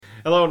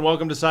Hello and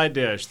welcome to Side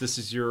Dish. This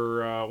is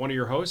your one of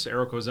your hosts,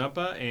 Eric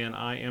Ozempa, and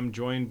I am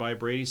joined by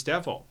Brady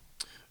Steffel.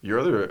 Your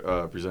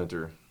other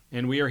presenter.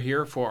 And we are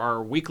here for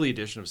our weekly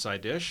edition of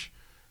Side Dish,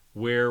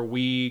 where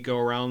we go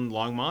around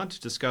Longmont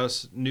to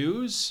discuss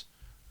news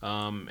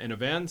and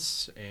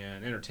events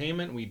and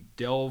entertainment. We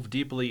delve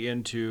deeply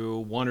into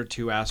one or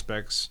two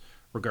aspects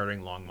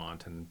regarding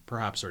Longmont and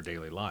perhaps our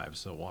daily lives.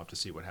 So we'll have to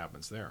see what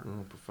happens there.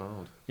 Oh,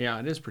 profound. Yeah,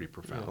 it is pretty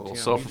profound. Yeah, a little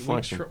Yeah,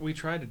 self-reflection. We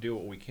try to do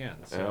what we can.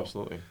 So. Yeah,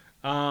 absolutely.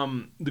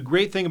 The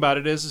great thing about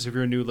it is if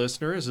you're a new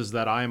listener, is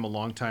that I am a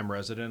longtime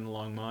resident in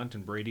Longmont,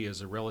 and Brady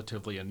is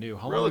relatively a new.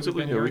 How long have you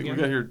been here We again?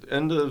 got here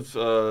end of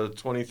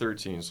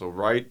 2013, so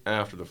right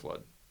after the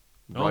flood.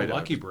 Oh, Right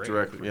lucky after, break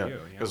directly, for yeah. you, yeah.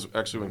 Because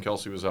actually, when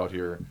Kelsey was out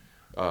here,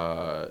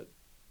 I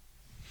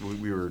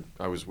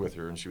was with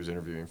her, and she was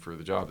interviewing for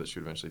the job that she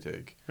would eventually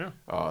take. Yeah.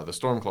 The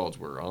storm clouds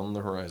were on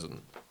the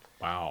horizon.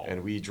 Wow.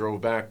 And we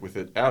drove back with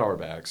it at our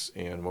backs,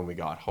 and when we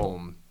got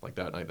home, like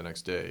that night, the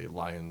next day,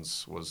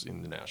 Lions was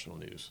in the national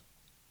news.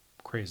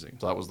 Crazy.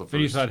 So that was the first.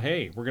 And you thought,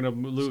 hey, we're going to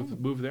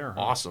move there.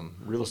 Huh? Awesome.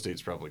 Real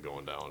estate's probably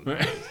going down.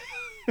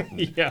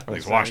 Yeah.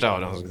 It's washed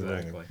out.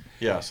 Exactly.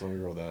 Yeah, so we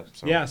wrote that.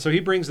 So. Yeah, so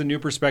he brings the new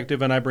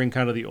perspective, and I bring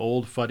kind of the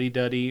old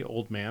fuddy-duddy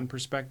old man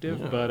perspective.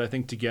 Yeah. But I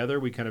think together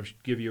we kind of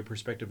give you a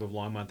perspective of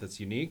Longmont that's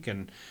unique,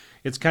 and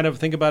it's kind of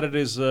think about it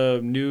as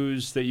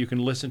news that you can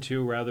listen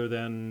to rather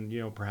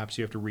than perhaps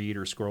you have to read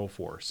or scroll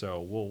for.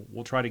 So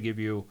we'll try to give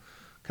you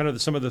kind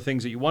of some of the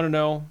things that you want to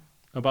know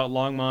about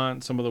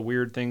Longmont, some of the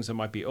weird things that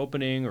might be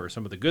opening, or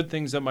some of the good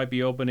things that might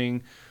be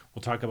opening.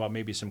 We'll talk about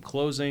maybe some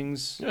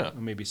closings,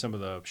 maybe some of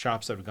the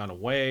shops that have gone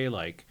away,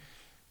 like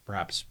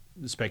perhaps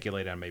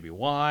speculate on maybe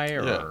why,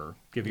 or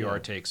give you our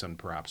takes on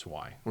perhaps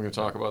why. We're going to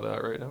talk about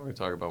that right now. We're going to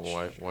talk about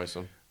why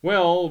some.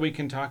 Well, we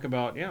can talk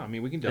about, we can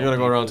delve. You're going to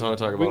go around town and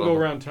talk about We can go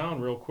around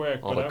town real quick.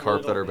 all the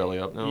carp that are belly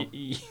up now?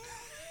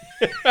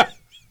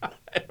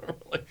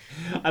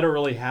 I don't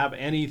really have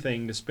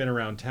anything to spin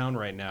around town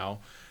right now.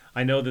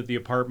 I know that the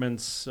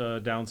apartments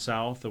down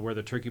south, where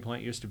the turkey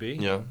plant used to be,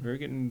 they're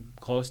getting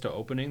close to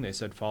opening. They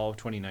said fall of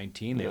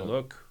 2019. They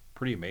look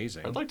pretty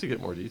amazing. I'd like to get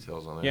more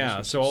details on that.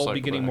 Yeah, so I'll be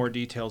getting more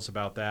details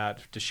about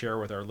that to share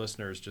with our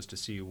listeners just to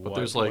see but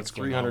there's like what's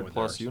going on 300 with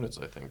plus theirs. units,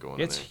 I think, going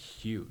on It's there.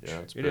 huge. Yeah,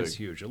 it's It big. is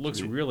huge. It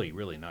looks really,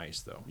 really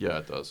nice, though. Yeah,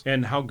 it does.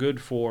 And how good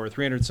for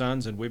 300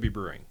 Sons and Wibby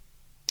Brewing.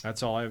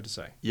 That's all I have to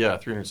say. Yeah,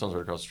 300 Sons right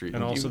across the street.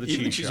 And also the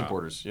even cheese cheese shop.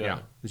 importers.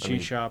 The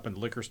cheese shop and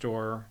liquor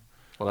store.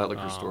 Well, that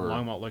liquor store.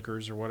 Longmont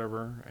Liquors or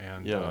whatever.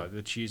 And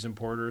the cheese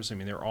importers. I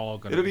mean, they're all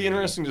going to It'll be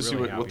interesting to see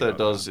really what happy that about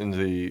does in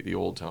the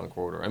Old Town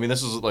corridor. I mean,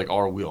 this is like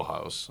our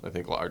wheelhouse. I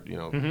think,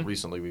 Mm-hmm.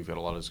 recently we've had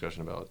a lot of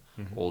discussion about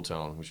Old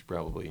Town. We should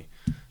probably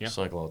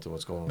cycle out to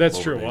what's going on. That's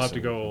with true. Clover We'll have to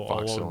Basin go and Fox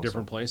all Hill over and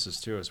different stuff.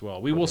 places, too, as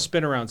well. We will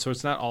spin around, so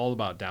it's not all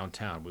about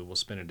downtown. We will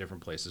spin in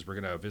different places. We're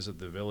going to visit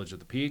the Village of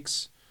the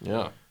Peaks.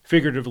 Yeah.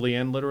 Figuratively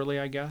and literally,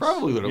 I guess.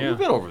 Probably literally. Yeah. We've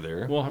been over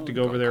there. We'll have to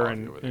go over there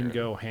and there.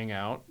 go hang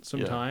out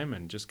sometime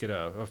and just get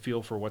a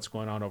feel for what's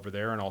going on over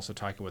there, and also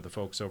talking with the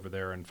folks over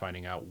there and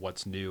finding out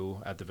what's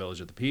new at the Village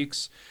of the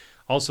Peaks.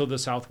 Also, the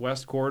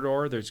Southwest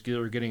Corridor,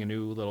 they're getting a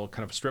new little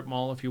kind of strip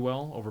mall, if you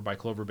will, over by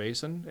Clover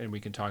Basin, and we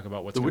can talk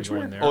about what's going to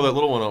go in there. Oh, that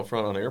little one out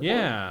front on Airport?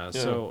 Yeah,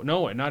 so,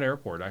 no, not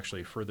Airport,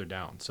 actually, further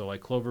down. So, like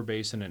Clover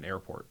Basin and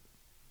Airport.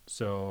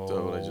 So, Is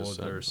that what I just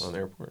said? On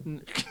Airport?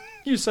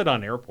 You said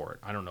on Airport.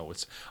 I don't know.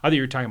 Either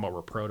you're talking about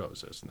where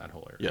Protos is in that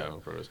whole area. Yeah, on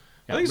Protos.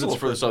 Yeah, I think it's a little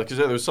further south because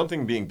there was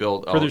something being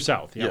built out. Further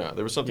south, Yeah,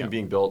 there was something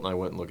being built, and I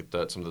went and looked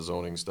at some of the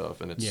zoning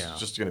stuff, and it's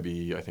just going to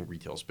be, I think,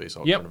 retail space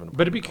out front of an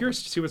but I'd be apartment curious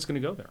complex. to see what's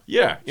going to go there.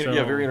 Yeah, So,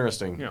 very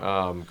interesting.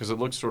 yeah. Because it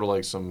looks sort of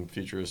like some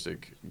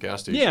futuristic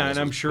gas station. Yeah, and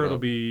I'm that's sure put it'll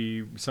up.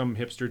 be some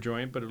hipster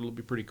joint, but it'll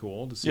be pretty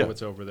cool to see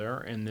what's over there.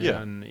 And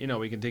then,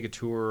 we can take a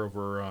tour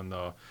over on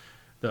the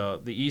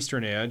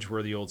eastern edge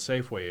where the old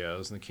Safeway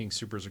is, and the King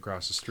Supers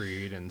across the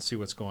street, and see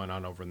what's going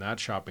on over in that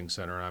shopping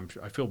center. And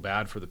I feel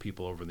bad for the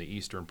people over in the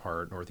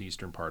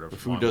northeastern part of the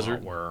food Longmont,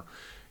 desert, where,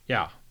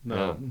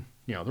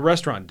 the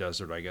restaurant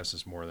desert, I guess,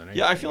 is more than anything.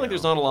 Yeah, I feel like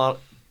there's not a lot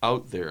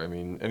out there. I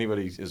mean,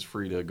 anybody is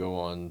free to go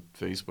on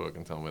Facebook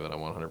and tell me that I'm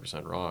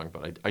 100% wrong,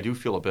 but I do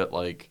feel a bit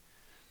like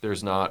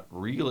there's not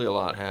really a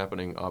lot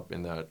happening up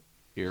in that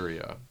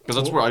area, because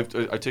that's where I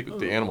take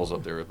the animals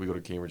up there if we go to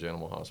Cambridge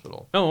Animal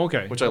Hospital. Oh,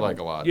 okay. Which I like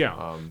a lot.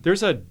 Yeah.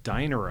 There's a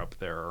diner up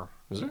there.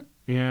 Is there?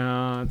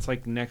 Yeah, it's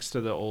like next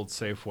to the old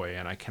Safeway,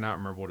 and I cannot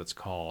remember what it's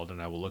called,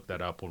 and I will look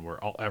that up when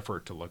I'll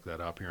effort to look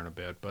that up here in a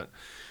bit.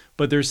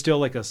 But there's still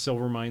like a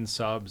Silvermine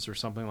Subs or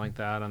something like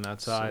that on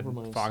that side.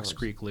 Silvermine Fox Subs.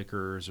 Creek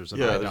Liquors. There's a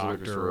Yeah, Eye there's a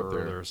liquor store up Doctor.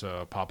 there. There's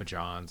a Papa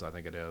John's, I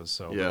think it is.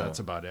 So Yeah. that's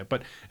about it.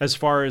 But as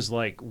far as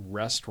like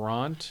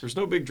restaurant, There's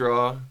no big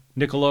draw.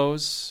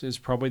 Nicolo's is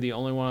probably the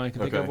only one I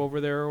can think Okay. of over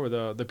there, or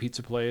the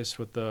pizza place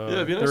with the Yeah,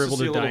 it'd be nice they're to able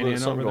see a to little dine bit of in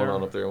something over going there.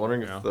 on up there. I'm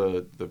wondering Yeah.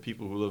 if the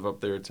people who live up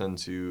there tend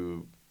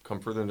to come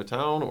further into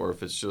town, or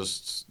if it's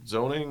just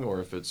zoning, or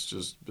if it's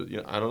just,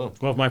 I don't know.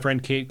 Well, if my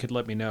friend Kate could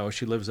let me know,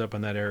 she lives up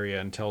in that area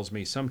and tells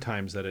me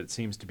sometimes that it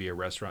seems to be a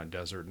restaurant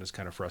desert and is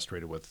kind of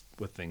frustrated with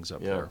things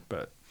up there.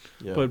 But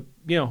Yeah. But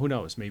who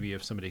knows? Maybe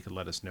if somebody could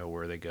let us know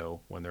where they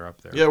go when they're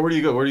up there. Yeah, where do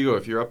you go? Where do you go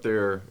if you're up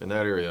there in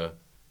that area?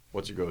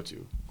 What's your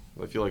go-to?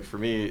 I feel like for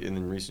me,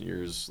 in recent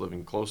years,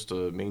 living close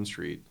to Main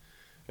Street,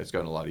 it's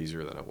gotten a lot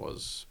easier than it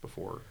was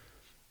before.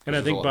 And I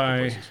There's a think lot of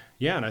good places.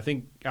 and I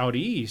think out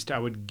east, I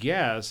would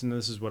guess, and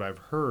this is what I've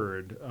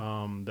heard,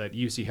 that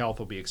UC Health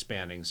will be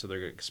expanding. So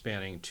they're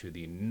expanding to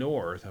the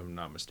north, if I'm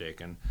not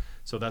mistaken.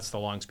 So that's the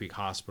Longs Peak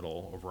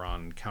Hospital over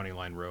on County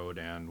Line Road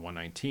and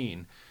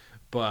 119.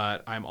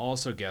 But I'm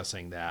also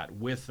guessing that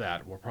with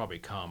that will probably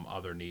come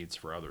other needs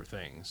for other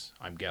things.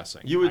 I'm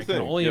guessing. You would I think,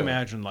 can only yeah.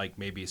 imagine like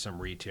maybe some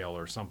retail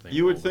or something.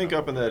 You would will think open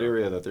up in that over there.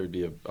 area that there'd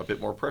be a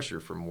bit more pressure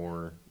for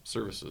more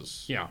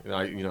services. Yeah. And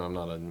I'm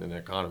not an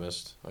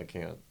economist. I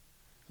can't.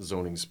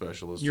 Zoning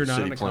specialist. You're or not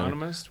city an planner.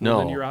 economist? No. Well,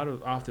 then you're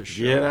off the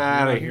show. Get You're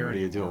out not of here. What are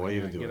you doing? anymore. What are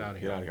you Yeah, doing? Get out of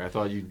Get here. out of here. I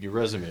thought your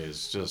resume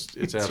is just,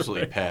 it's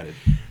absolutely right. padded.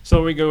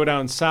 So we go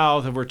down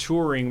south. If we're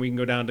touring, we can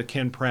go down to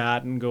Ken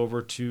Pratt and go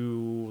over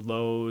to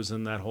Lowe's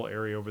and that whole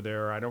area over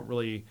there. I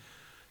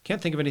can't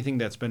think of anything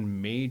that's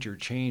been major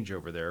change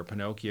over there.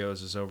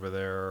 Pinocchio's is over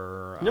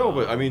there. No,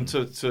 but I mean,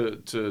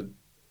 to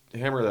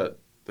hammer that,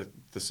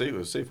 the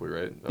Safeway,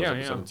 right? That Yeah,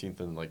 was yeah. up 17th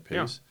and like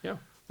yeah, Pace. yeah.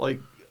 Like,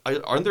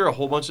 aren't there a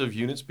whole bunch of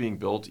units being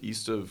built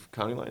east of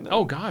County Line now?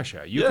 Oh gosh,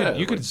 yeah. You Yeah,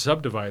 could like-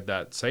 subdivide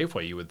that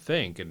Safeway, you would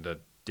think, into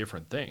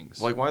different things.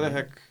 Like, why the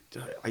heck?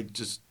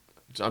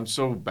 I'm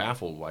so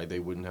baffled why they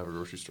wouldn't have a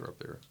grocery store up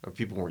there. If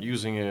people weren't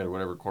using it or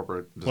whatever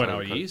corporate. What, design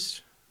out cut-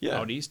 east? Yeah.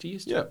 Out east?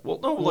 Yeah. Well,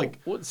 no, like,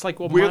 it's like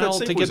a where that mile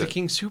to Safeway's get to at.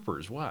 King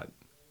Supers. What?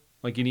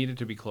 Like you needed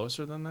to be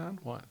closer than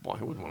that? What? well,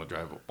 I wouldn't want to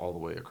drive all the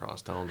way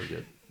across town to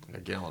get a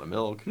gallon of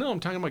milk. No, I'm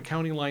talking about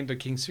County Line to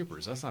King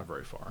Supers. That's not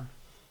very far.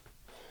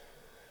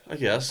 I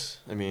guess.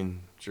 I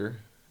mean, sure,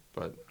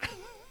 but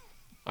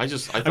I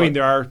thought, I mean,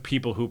 there are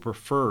people who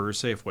prefer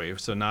Safeway,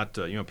 so not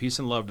peace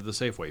and love to the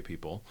Safeway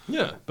people.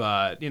 yeah.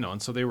 But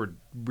and so they were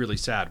really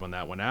sad when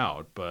that went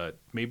out. But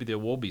maybe there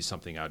will be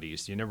something out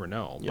east. You never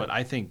know. Yeah. But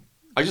I think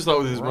I just thought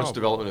with as much Probably.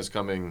 development as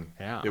coming,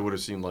 Yeah. it would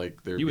have seemed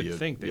like there'd you be would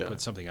think they'd yeah,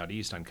 put something out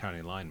east on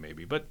County Line,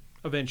 maybe. But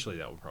eventually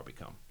that will probably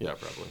come. yeah,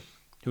 probably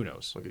Who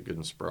knows? look at good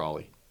and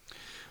sprawly.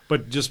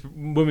 But just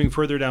moving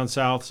further down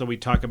south, so we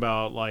talk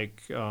about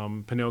like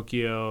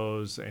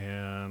Pinocchio's,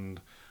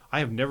 and I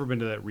have never been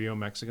to that Rio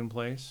Mexican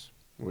place.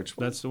 Which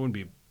That wouldn't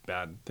be a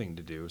bad thing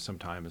to do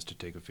sometime, is to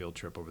take a field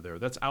trip over there.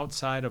 That's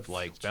outside of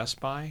like Best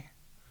Buy.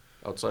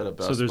 outside of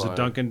Best So there's Buy, a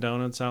Dunkin'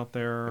 Donuts out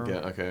there.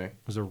 Again, okay.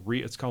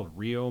 It's called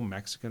Rio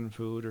Mexican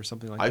food or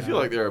something like that. I feel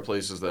like there are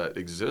places that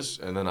exist,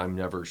 and then I'm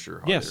never sure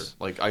how Yes.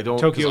 they're. Like I don't.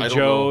 'cause Tokyo I don't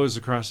Joe's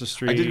across the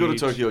street. Know. I did go to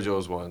Tokyo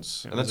Joe's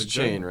once, Yeah, and that's was a it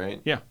chain, good?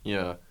 right? Yeah.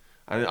 Yeah.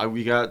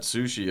 We got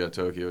sushi at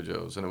Tokyo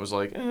Joe's, and it was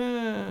like,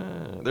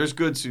 there's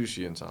good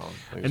sushi in town.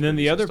 Like, And then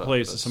the there's other stuff,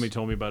 place but that somebody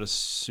told me about is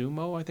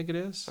Sumo, I think it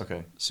is.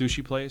 Okay.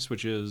 Sushi place,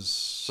 which is.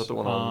 Is that the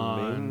one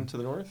on Main to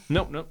the north?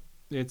 Nope.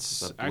 It's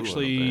that blue one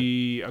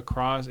actually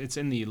across. It's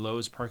in the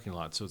Lowe's parking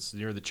lot, so it's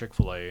near the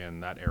Chick-fil-A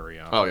in that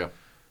area. Oh yeah.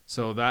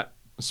 So that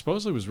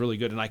supposedly was really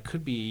good, and I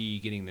could be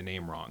getting the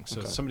name wrong. So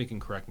Okay. somebody can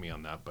correct me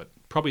on that, but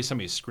probably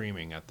somebody's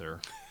screaming at their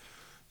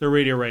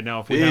radio right now.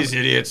 If we These have,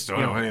 idiots don't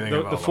know anything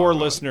the, about the four Longmont.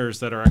 listeners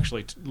that are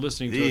actually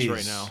listening to us right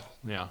These. now.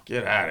 Yeah.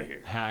 Get out of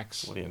here.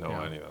 Hacks. What do you know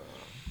Yeah. any of that?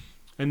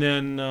 And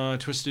then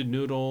Twisted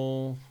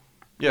Noodle,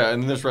 Yeah,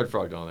 and then there's Red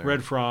Frog down there.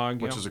 Red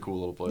Frog. which yeah. is a cool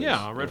little place.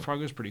 Yeah, Red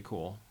Frog is pretty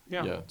cool.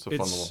 Yeah, Yeah, it's a fun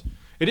little.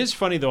 It is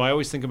funny though. I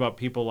always think about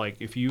people like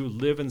if you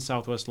live in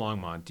Southwest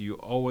Longmont, do you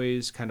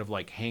always kind of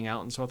like hang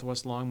out in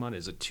Southwest Longmont?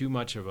 Is it too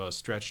much of a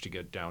stretch to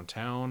get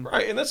downtown?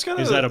 Right, and that's kind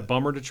of Is that a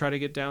bummer to try to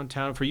get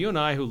downtown? For you and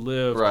I who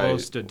live right.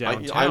 close to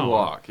downtown, I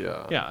walk.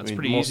 Yeah. Yeah, I it's mean,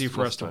 pretty most- easy for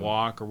most us to time.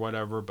 walk or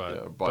whatever. But,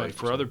 Yeah, or bike but or for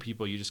something. other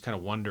people, you just kind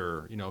of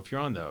wonder, if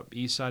you're on the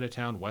east side of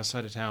town, west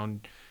side of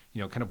town,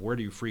 kind of where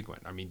do you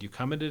frequent? I mean, do you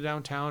come into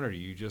downtown or do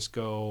you just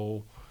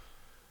go?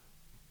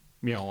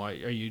 Are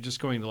you just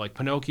going to like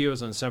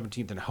Pinocchio's on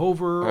 17th and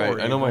Hover? Right. Or are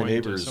I you know my going to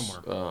neighbors,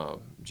 somewhere?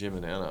 Jim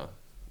and Anna.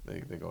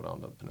 They go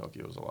down to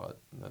Pinocchio's a lot,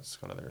 and that's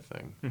kind of their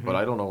thing. Mhm. But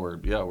I don't know where.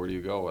 Yeah, where do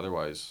you go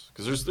otherwise?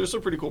 Because there's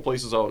some pretty cool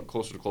places out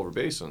closer to Clover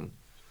Basin.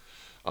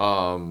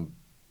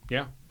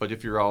 Yeah, But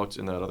if you're out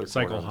in that other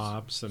Cycle corner,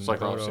 Hops and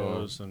Cycle Hops,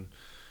 Protos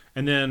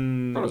and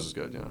then Protos is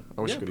good. Yeah,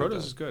 I wish yeah, I could Protos eat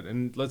is that. good.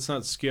 And let's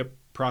not skip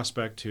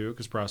Prospect too,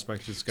 because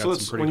Prospect has got So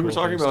some pretty when you cool were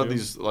talking things, about too.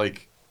 these,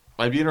 like,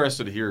 I'd be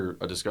interested to hear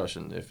a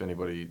discussion if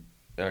anybody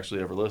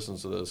actually ever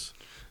listens to this.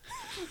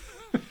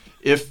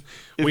 if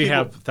We people-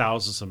 have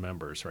thousands of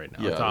members right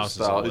now. Yeah,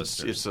 thousands of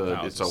it's listeners.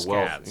 it's a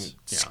wealth. Scads.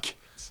 Yeah.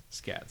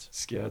 Scads.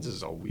 Scads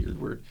is a weird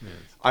word. Yes.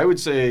 I would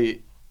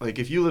say, like,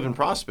 if you live in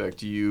Prospect,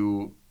 do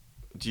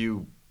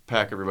you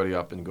pack everybody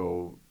up and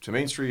go to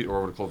Main Street or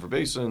over to Clover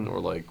Basin,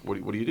 or like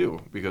what do you do?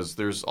 Because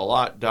there's a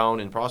lot down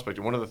in Prospect,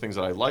 and one of the things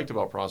that I liked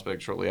about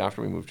Prospect shortly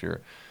after we moved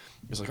here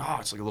is like,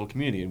 it's like a little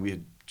community, and we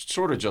had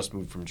sort of just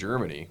moved from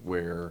Germany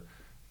where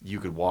you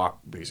could walk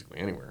basically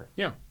anywhere,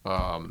 Yeah.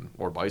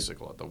 or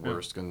bicycle at the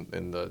worst,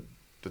 and the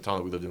town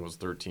that we lived in was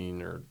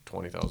 13 or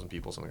 20,000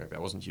 people, something like that.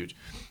 It wasn't huge.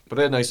 But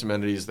they had nice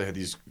amenities. They had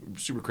these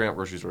super cramped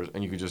grocery stores,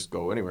 and you could just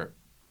go anywhere.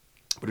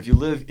 But if you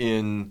live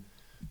in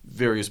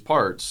various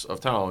parts of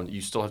town,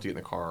 you still have to get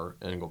in the car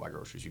and go buy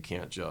groceries. You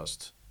can't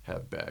just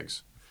have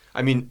bags.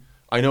 I mean,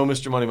 I know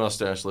Mr. Money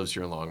Mustache lives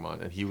here in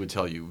Longmont, and he would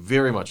tell you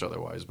very much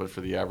otherwise. But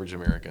for the average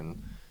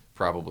American,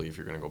 probably if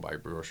you're going to go buy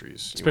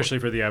groceries, Especially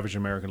for the average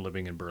American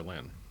living in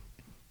Berlin.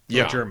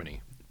 Yeah. Or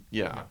Germany.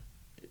 Yeah.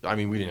 I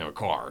mean, we didn't have a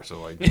car,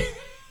 so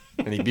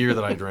any beer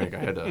that I drank, I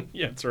had to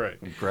Yeah, that's right.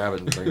 grab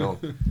it and bring it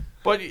home.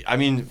 But, I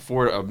mean,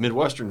 for a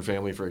Midwestern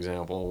family, for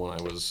example, when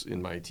I was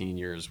in my teen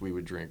years, we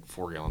would drink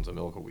 4 gallons of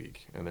milk a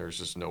week, and there's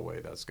just no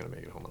way that's going to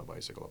make it home on a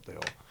bicycle up the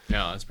hill.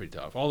 Yeah, that's pretty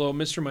tough. Although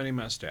Mr. Money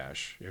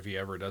Mustache, if he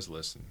ever does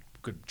listen,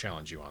 could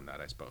challenge you on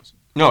that, I suppose.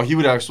 No, he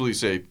would absolutely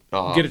say...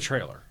 Get a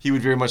trailer. He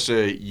would very much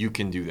say, you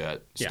can do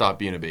that. Yeah. Stop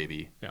being a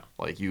baby. Yeah.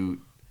 Like, you're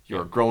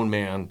a grown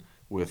man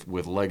with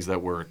legs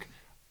that work.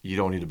 You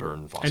don't need to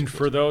burn fossil And fuels.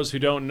 for those who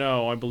don't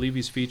know, I believe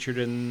he's featured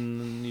in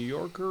the New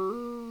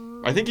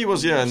Yorker. I think he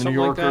was, in the New Something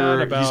like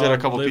Yorker. that, He's had a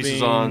about couple pieces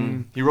living-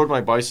 on... He rode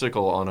my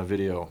bicycle on a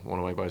video. One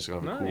of my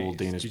bicycles. I have a cool Nice.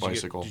 Danish Did you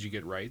bicycle. did you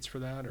get rights for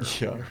that? Or?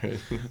 Yeah, right.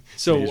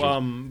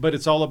 So, but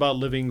it's all about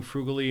living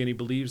frugally, and he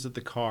believes that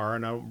the car,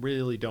 and I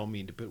really don't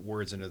mean to put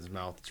words in his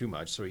mouth too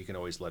much, so he can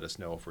always let us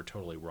know if we're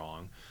totally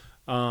wrong,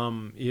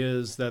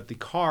 is that the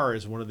car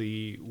is one of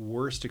the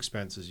worst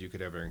expenses you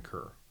could ever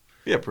incur.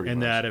 Yeah, pretty And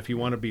much. that if you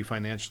want to be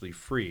financially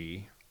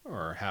free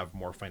or have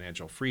more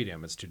financial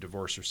freedom, it's to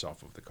divorce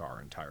yourself of the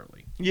car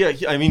entirely. Yeah,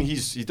 I mean, he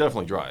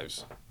definitely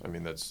drives. I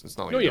mean, it's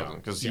not like Oh, he yeah. doesn't,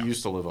 because Yeah. he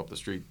used to live up the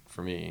street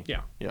for me.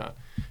 Yeah. Yeah.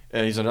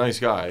 And he's a nice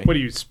guy. What are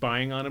you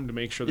spying on him to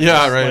make sure that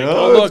Yeah, he's right. like,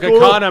 Oh, oh, look, let's I go.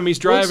 caught him, he's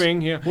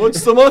driving. Yeah.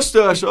 What's the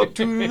mustache up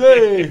to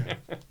today?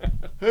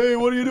 Hey,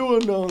 what are you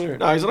doing down there?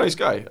 No, he's a nice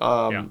guy.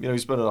 Yeah. You know,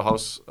 he's been in a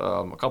house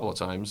a couple of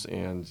times,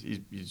 and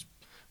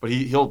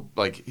he'll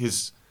like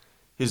his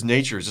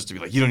nature is just to be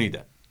like, you don't need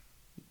that.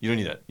 You don't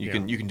need that. You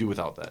can do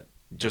without that.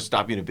 Just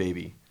stop being a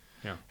baby.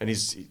 Yeah.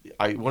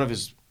 And one of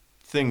his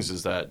things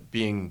is that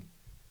being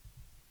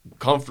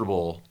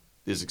comfortable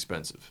is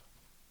expensive.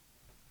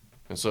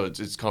 And so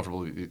it's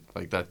comfortable,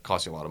 like that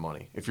costs you a lot of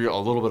money. If you're a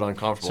little bit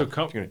uncomfortable,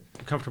 So you're gonna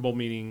comfortable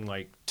meaning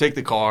like, take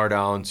the car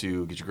down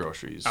to get your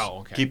groceries. Oh,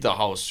 okay. Keep the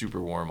house super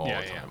warm all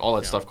Yeah, the time. yeah, All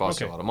that yeah. stuff costs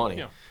you Okay. a lot of money.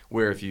 Yeah.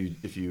 Where if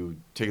you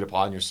take it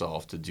upon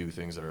yourself to do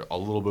things that are a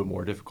little bit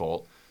more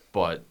difficult,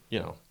 but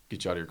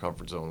get you out of your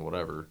comfort zone,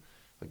 whatever,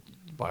 like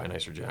buy a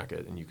nicer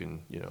jacket, and you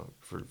can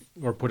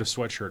or put a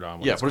sweatshirt on.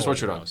 When Yeah, it's put a cold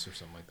in sweatshirt the on. house or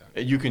something like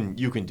that.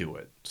 you can do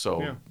it.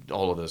 So Yeah.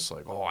 all of this,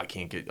 like, I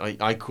can't get,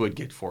 I could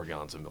get 4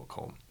 gallons of milk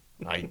home.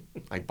 I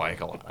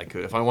bike a lot. I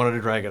could, if I wanted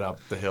to drag it up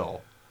the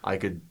hill, I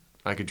could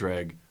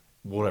drag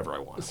whatever I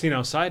want. See,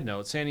 now, side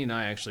note, Sandy and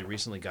I actually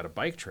recently got a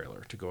bike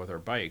trailer to go with our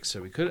bikes,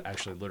 so we could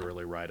actually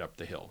literally ride up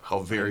the hill. How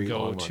very and go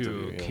Longmont to of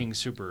you, yeah. King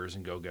Supers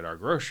and go get our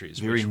groceries.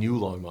 Very which- new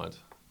Longmont.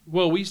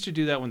 well, we used to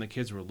do that when the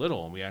kids were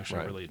little, and we actually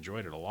Right. really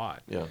enjoyed it a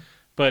lot. Yeah.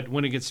 But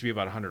when it gets to be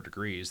about 100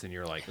 degrees, then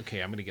you're like,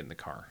 okay, I'm going to get in the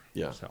car.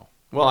 Yeah. So,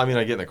 Well, I mean,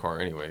 I get in the car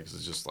anyway because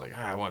it's just like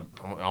I want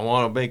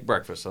to make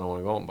breakfast. I don't want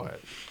to go out and buy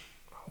it.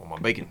 I want my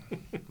bacon.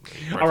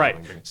 all right.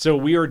 So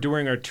we are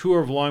doing our tour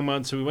of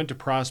Longmont. So we went to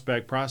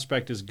Prospect.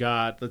 Prospect has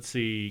got, let's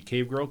see,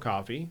 Cave Girl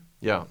Coffee.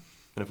 Yeah,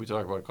 and if we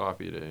talk about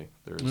coffee today,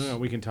 there's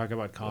We can talk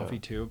about coffee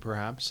too,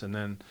 perhaps. And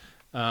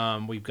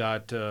then we've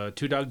got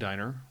Two Dog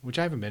Diner, which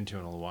I haven't been to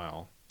in a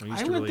while. used I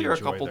to went really there a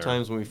enjoy couple there.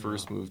 times when we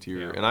first moved here,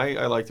 Yeah. and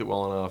I liked it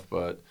well enough.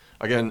 But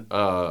again,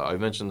 I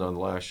mentioned on the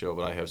last show,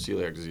 but I have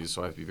celiac disease,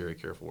 so I have to be very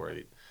careful where I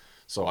eat.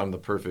 So I'm the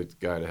perfect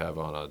guy to have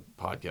on a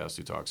podcast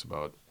who talks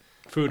about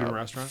Food and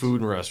restaurants. Food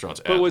and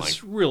restaurants. But at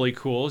what's length. really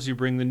cool is you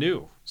bring the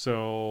new.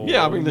 So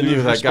Yeah, I bring the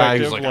new, that guy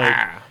who's perspective,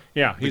 like,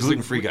 yeah, the he's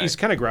gluten-free guy. He's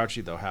kind of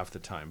grouchy though half the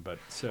time, but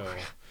so.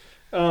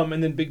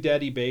 And then Big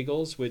Daddy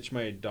Bagels, which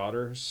my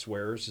daughter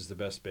swears is the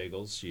best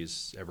bagels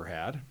she's ever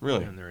had.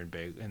 Really? And they're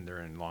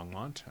in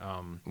Longmont.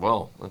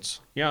 Well, that's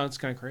Yeah, it's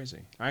kind of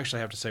crazy. I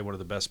actually have to say one of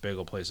the best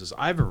bagel places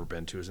I've ever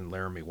been to is in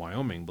Laramie,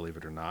 Wyoming, believe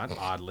it or not.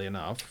 Oddly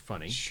enough.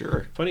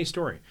 sure. Funny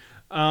story.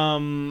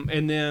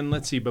 And then,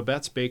 let's see,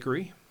 Babette's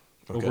Bakery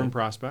over Okay. in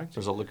Prospect.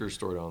 There's a liquor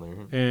store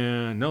down there.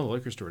 And no, the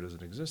liquor store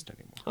doesn't exist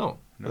anymore. Oh,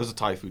 there's a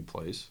Thai food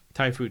place,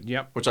 Thai food,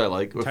 yep. which I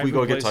like. If Thai we food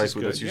go get place Thai is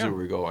food, that's good, usually yeah.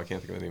 where we go. I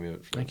can't think of anything.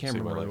 I can't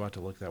remember. I'll have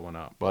to look that one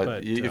up.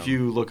 But if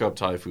you look up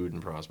Thai food in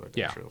Prospect,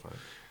 yeah. I'm sure you'll find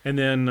it. And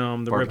then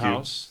the Rib Barbecue.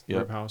 House. The Yep.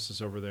 Rib House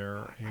is over there.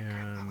 I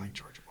And like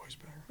Georgia Boys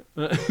better.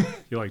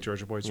 you like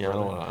Georgia Boys? Yeah, I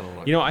further? don't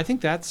like You know, I think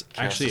that's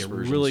actually a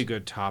aspersions. really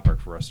good topic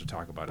for us to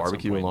talk about.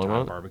 Barbecue at in some point in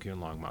time. Longmont? Barbecue in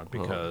Longmont, how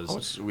because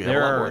much- we have a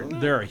lot more than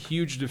that. there are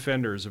huge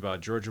defenders about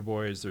Georgia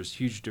Boys. There's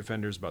huge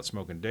defenders about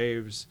Smokin'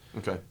 Dave's.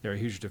 Okay. There are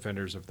huge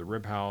defenders of the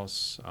Rib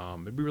House.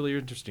 It'd be really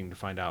interesting to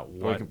find out Well,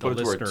 what we can the put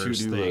it to our listeners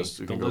to-do think. list.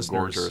 We the can go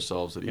gorge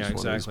ourselves at each yeah, one of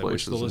these exactly. Which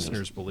places. the and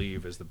listeners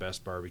believe is the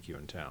best barbecue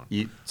in town.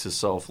 eat to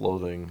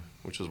self-loathing,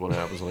 which is what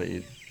happens when I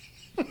eat.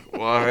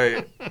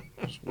 Why?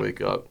 Just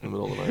wake up in the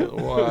middle of the night.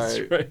 Why? That's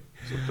right.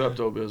 It's a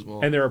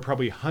Pepto-Bismol. And there are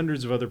probably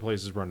hundreds of other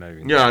places we're not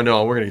even. Yeah, I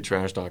know. We're gonna get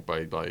trash talked by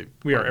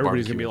We are.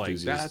 Everybody's gonna barbecue be like,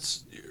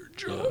 enthusiasts. "That's your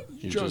junk."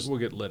 You Junk just- will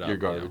get lit up. You're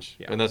you know? garbage,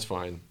 Yeah, and that's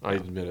fine. I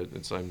admit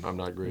it. I'm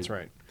not great. that's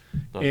right.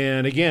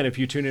 And again, if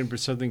you tune in for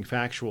something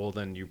factual,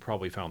 then you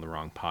probably found the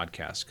wrong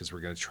podcast because we're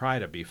going to try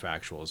to be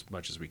factual as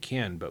much as we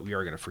can, but we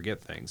are going to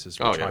forget things. As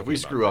we're Oh, yeah. If we talking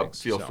screw about up,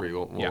 things. feel So, free.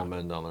 We'll yeah.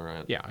 amend down the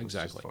line. Yeah, It's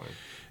exactly. just fine.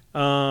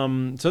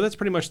 So that's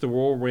pretty much the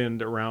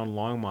whirlwind around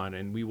Longmont,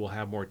 and we will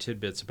have more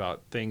tidbits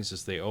about things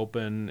as they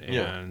open and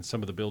Yeah.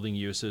 some of the building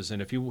uses.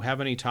 And if you have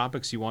any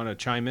topics you want to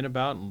chime in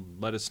about,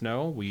 let us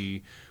know.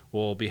 We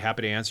will be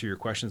happy to answer your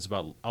questions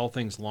about all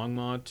things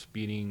Longmont,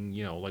 meaning,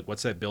 like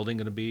what's that building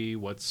going to be?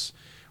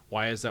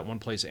 Why is that one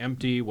place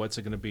empty? What's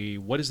it going to be?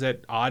 What is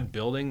that odd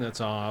building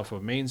that's off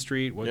of Main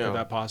Street? What could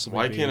that possibly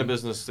Why be? can't a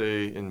business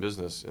stay in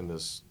business in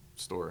this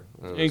store?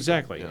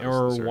 Exactly. Yeah,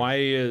 Or this area. why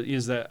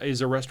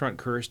is a restaurant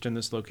cursed in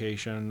this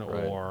location?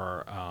 Right.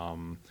 Or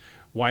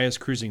why is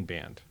cruising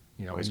banned?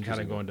 We Why is can kind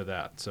of cruising go banned? into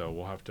that. So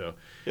we'll have to.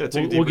 Yeah, take a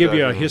we'll deeper give you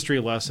dive a into it. history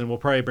lesson. We'll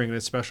probably bring in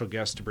a special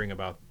guest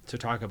to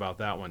talk about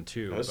that one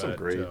too. That's some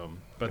great-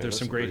 but there's that's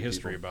some some great great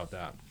history people. about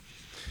that.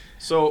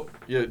 So,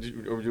 yeah,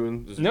 are we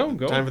doing this? No,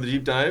 go. Time for the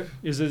deep dive?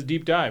 Is this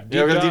deep dive?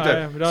 Yeah, we're gonna deep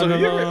dive. So have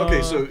you ever-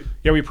 okay, so-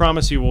 yeah, we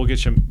promise you we'll get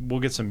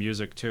some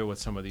music too with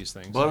some of these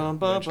things.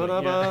 eventually.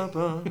 Yeah.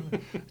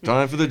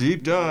 Time for the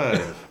deep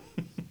dive.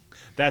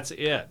 That's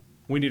it.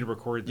 We need to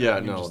record that. Yeah,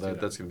 We can no, just do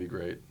that's gonna be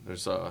great.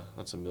 There's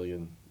that's a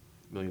 $1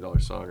 million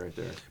song right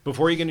there.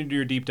 Before you get into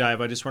your deep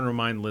dive, I just want to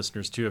remind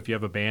listeners, too, if you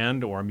have a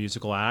band or a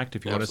musical act,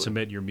 if you want to Absolutely.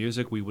 submit your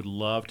music, we would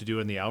love to do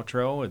it in the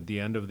outro. At the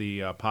end of the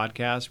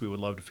podcast, we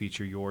would love to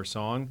feature your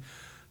song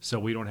so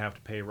we don't have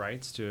to pay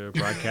rights to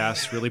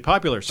broadcast really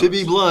popular songs. To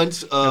be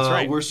blunt,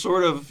 right. we're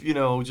sort of,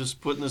 just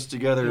putting this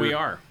together. We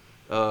are.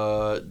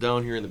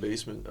 Down here in the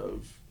basement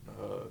of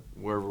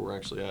wherever we're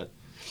actually at.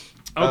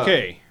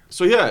 Okay.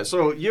 So you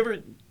ever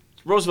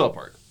Roosevelt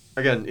Park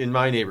again in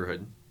my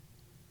neighborhood,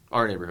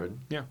 our neighborhood,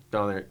 Yeah.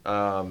 down there.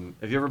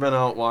 Have you ever been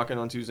out walking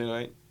on Tuesday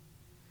night?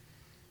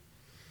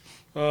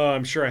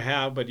 I'm sure I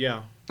have, but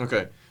yeah.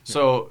 Okay,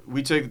 so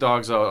we take the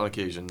dogs out on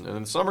occasion, and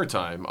in the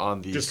summertime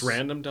on these Just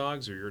random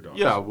dogs or your dogs?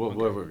 Yeah, well, Okay.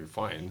 whatever,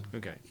 fine.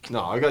 Okay.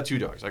 No, I got two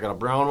dogs. I got a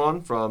brown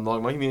one from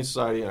Longmont Humane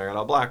Society, and I got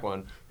a black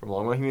one from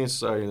Longmont Humane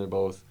Society, and they're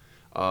both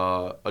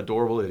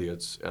adorable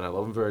idiots, and I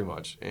love them very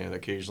much. And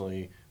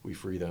occasionally we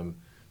free them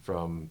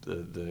from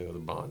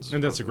the bonds.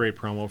 And that's a great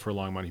promo for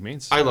Longmont Humane I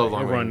Society. love Longmont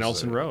Over on Humane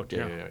Nelson Society.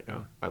 Road. Yeah.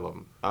 I love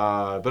them.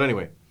 But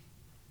anyway,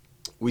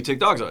 we take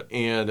dogs out,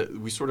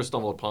 and we sort of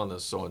stumble upon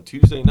this. So on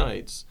Tuesday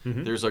nights,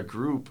 there's a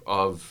group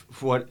of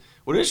what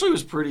initially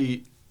was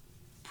pretty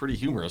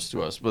humorous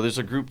to us, but there's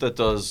a group that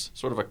does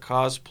sort of a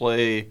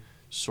cosplay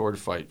sword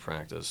fight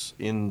practice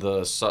in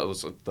the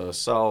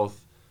southwest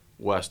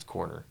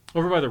corner.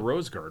 Over by the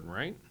Rose Garden,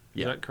 right?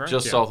 Is that correct?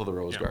 Just Yeah. south of the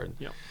Rose Yeah. Garden.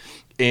 Yeah.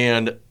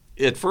 And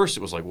at first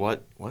it was like,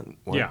 what?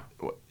 Yeah.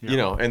 What?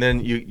 Yeah. And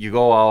then you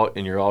go out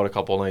and you're out a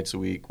couple nights a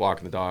week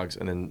walking the dogs,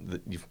 and then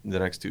the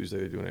next Tuesday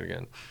they're doing it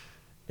again.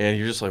 And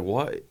you're just like,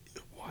 what?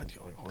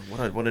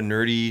 What a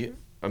nerdy,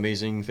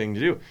 amazing thing to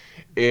do.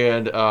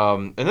 And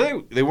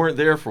then they weren't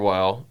there for a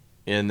while,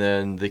 and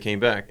then they came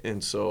back.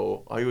 And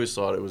so I always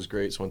thought it was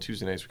great. So on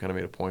Tuesday nights we kind of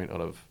made a point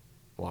out of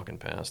walking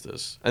past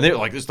this. And they were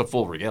like, this is the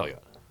full regalia.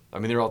 I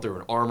mean, they're out there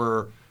in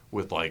armor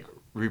with like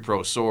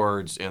repro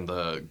swords and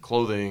the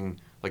clothing.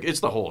 Like,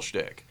 it's the whole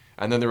shtick.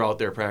 And then they're out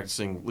there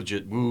practicing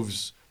legit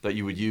moves that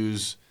you would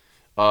use.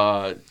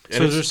 So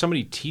is there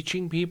somebody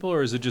teaching people,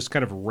 or is it just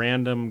kind of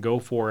random, go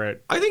for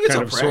it? I think it's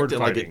kind a of sword practice.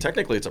 Like, fighting?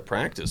 technically, it's a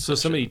practice. So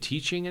session. somebody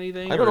teaching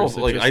anything? I don't or know. is If,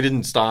 it like, just- I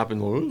didn't stop and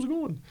go, how's it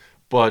going?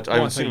 But I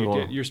Well, was thought seeing you one.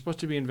 did. You're supposed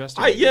to be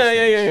investigating.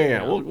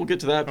 Yeah. We'll get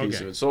to that piece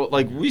Okay. of it. So,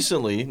 like,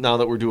 recently, now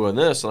that we're doing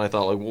this, and I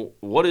thought, like, well,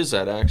 what is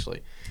that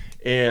actually?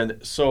 And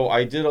so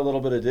I did a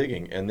little bit of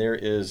digging, and there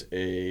is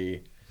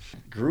a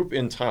group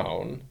in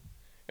town,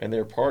 and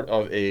they're part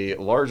of a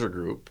larger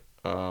group.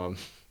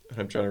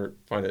 I'm trying to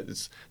find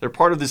it. They're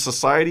part of the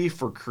Society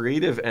for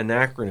Creative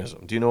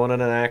Anachronism. Do you know what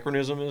an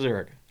anachronism is,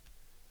 Eric?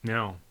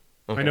 No.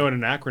 Okay. I know what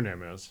an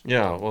acronym is.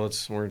 Yeah, well,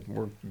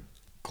 we're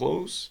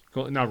close.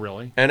 Cool. Not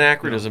really.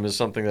 Anachronism is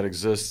something that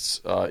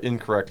exists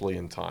incorrectly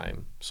in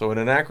time. So an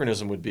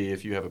anachronism would be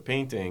if you have a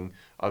painting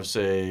of,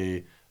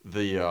 say,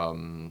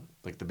 the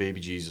like the baby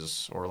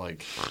Jesus, or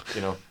like,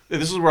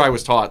 this is where I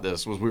was taught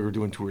this, was we were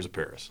doing tours of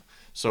Paris.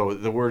 So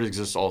the word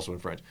exists also in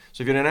French.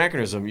 So if you have an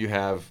anachronism, you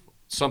have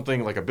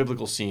something like a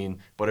biblical scene,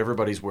 but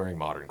everybody's wearing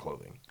modern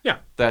clothing. Yeah.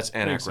 That's Makes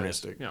sense.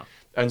 anachronistic. Yeah.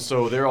 And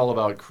so they're all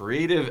about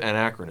creative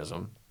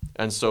anachronism.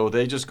 And so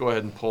they just go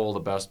ahead and pull the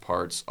best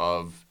parts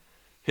of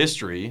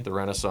history, the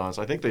Renaissance.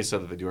 I think they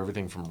said that they do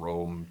everything from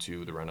Rome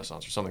to the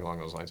Renaissance or something along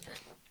those lines.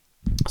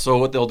 So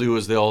what they'll do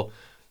is they'll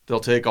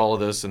take all of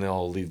this and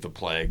they'll leave the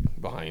plague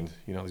behind.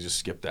 They just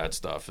skip that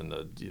stuff and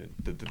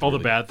All the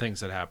bad things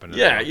that happened.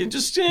 Yeah, you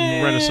just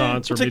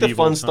Renaissance we'll or take the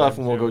medieval fun stuff times,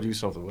 and we'll yeah. go do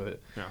something with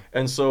it. Yeah.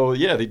 And so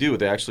they do.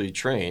 They actually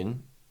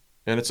train,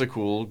 and it's a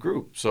cool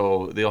group.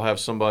 So they'll have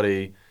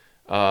somebody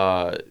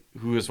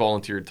who has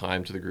volunteered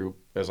time to the group,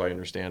 as I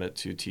understand it,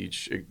 to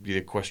teach the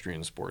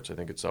equestrian sports. I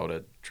think it's out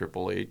at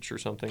Triple H or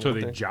something. So are out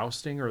they there.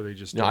 jousting, or are they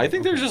just? No, I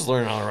think they're okay. just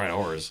learning how to ride a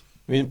horse.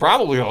 I mean,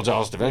 probably I'll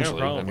joust eventually.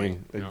 probably. I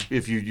mean, Yeah.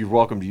 if you're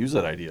welcome to use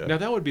that idea. Now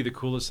that would be the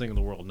coolest thing in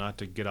the world. Not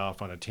to get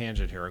off on a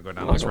tangent here and go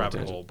down No, this go on a rabbit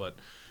tangent. hole, but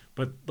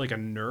like a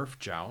Nerf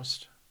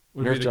joust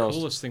would Nerf be the joust.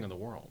 coolest thing in the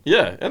world.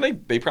 Yeah, and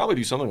they probably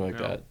do something like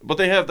Yeah. that. But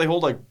they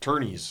hold like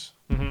tourneys,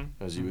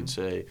 Mm-hmm. as you would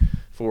say,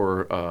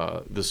 for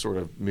this sort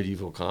of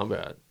medieval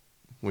combat,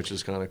 which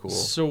is kind of cool.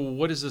 So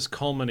what does this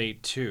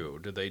culminate to?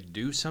 Do they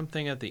do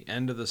something at the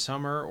end of the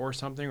summer or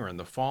something, or in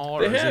the fall?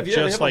 Or They is have, it yeah,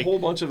 they just have a like whole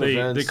bunch of they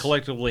events.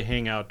 collectively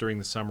hang out during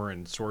the summer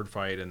and sword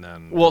fight, and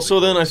then Well, so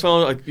then I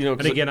found, like, you know,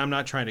 And again, I'm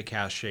not trying to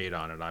cast shade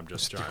on it. I'm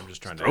just trying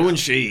to throwing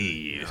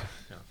shade.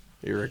 Yeah.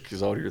 Eric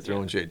is out here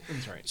throwing shade.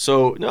 That's right.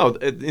 So no,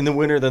 in the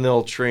winter, then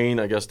they'll train,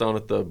 I guess, down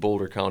at the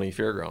Boulder County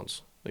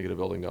Fairgrounds. They get a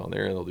building down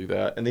there, and they'll do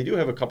that. And they do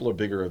have a couple of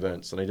bigger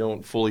events, and I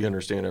don't fully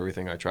understand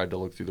everything. I tried to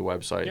look through the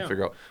website Yeah. and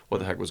figure out what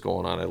the heck was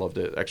going on. I'd love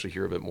to actually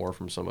hear a bit more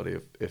from somebody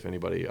if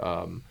anybody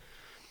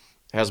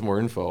has more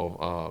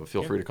info.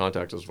 Feel free to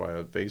contact us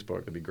via Facebook.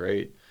 That'd be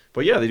great.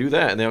 But yeah, they do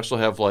that, and they also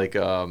have like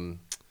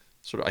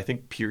sort of, I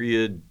think,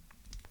 period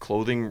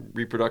clothing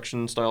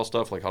reproduction style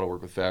stuff, like how to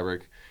work with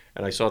fabric.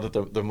 And I saw that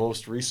the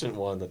most recent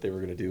one that they were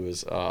going to do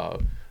is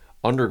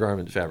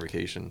undergarment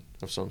fabrication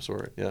of some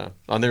sort, yeah,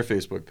 on their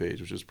Facebook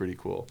page, which is pretty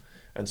cool.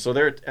 And so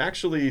they're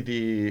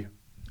actually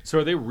So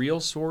are they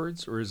real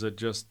swords, or is it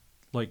just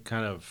like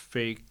kind of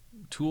fake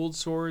tooled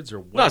swords,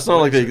 or what? no, it's not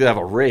what like is they it? have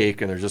a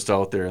rake and they're just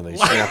out there and they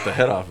snap the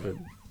head off of it.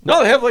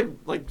 No, they have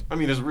like I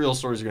mean, there's real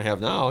swords you're gonna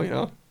have now, you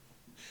know.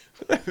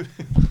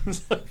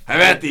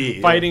 Have at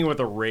thee. Fighting with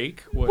a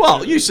rake. What,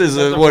 Well, you says,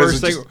 that's the what is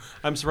first it, thing.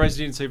 I'm surprised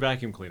you didn't say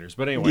vacuum cleaners,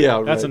 but anyway,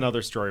 Yeah, that's right.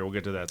 another story. We'll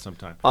get to that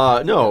sometime.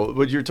 No,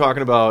 what you're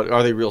talking about,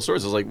 are they real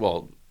swords? It's like,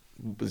 well,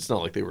 it's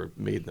not like they were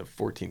made in the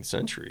 14th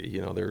century.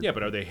 You know, they're Yeah,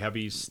 but are they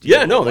heavy steel?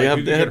 Yeah, no, they Like, have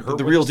you they can had get hurt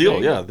the with real this deal.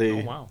 thing? Yeah, they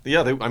Oh, wow.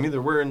 yeah, I mean,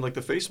 they're wearing like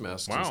the face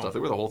masks and Wow. stuff. They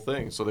wear the whole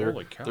thing, so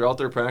Holy cow. they're out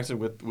there practicing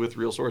with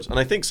real swords. And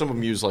I think some of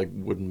them use like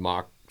wooden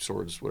mock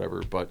swords,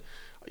 whatever. But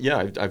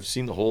yeah, I've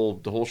seen the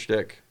whole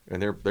shtick, and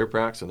they're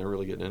practicing. They're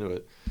really getting into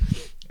it.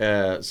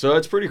 So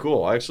it's pretty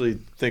cool. I actually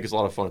think it's a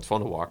lot of fun. It's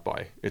fun to walk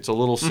by. It's a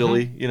little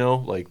silly, you know,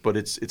 like, but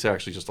it's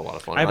actually just a lot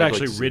of fun. I've I'd like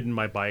actually to see- ridden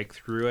my bike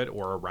through it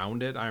or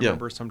around it. I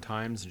remember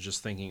sometimes and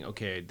just thinking,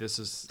 okay, this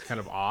is kind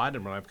of odd.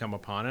 And when I've come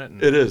upon it,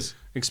 and It is.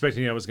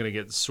 expecting I was going to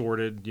get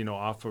sorted, you know,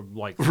 off of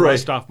like Right.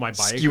 thrust off my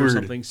bike or Skewered.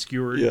 something,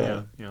 skewered.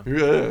 Yeah. Yeah.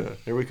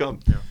 Here we come.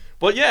 Yeah.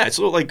 But yeah,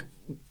 so like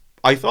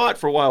I thought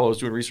for a while I was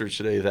doing research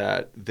today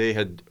that they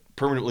had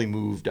permanently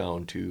moved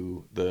down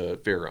to the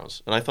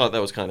fairgrounds, and I thought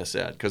that was kind of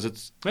sad because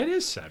it's It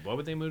is sad. Why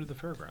would they move to the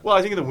fairground? well,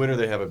 I think in the winter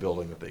they have a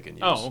building that they can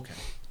use. Oh, okay.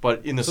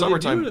 But in the So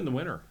summertime, they do it in the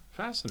winter.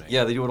 Fascinating.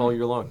 yeah, they do it all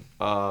year long.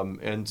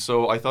 And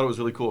so I thought it was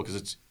really cool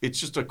because it's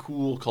just a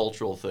cool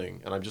cultural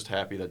thing, and I'm just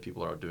happy that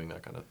people are out doing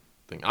that kind of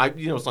thing.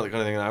 It's not the kind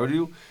of thing that I would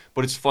do,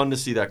 but it's fun to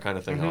see that kind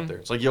of thing out there.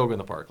 It's like yoga in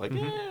the park, like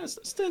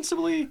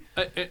ostensibly.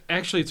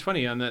 Actually, it's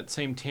funny. On that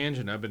same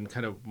tangent, I've been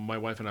my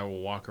wife and I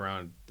will walk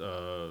around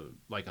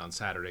like on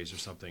Saturdays or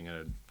something,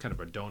 at kind of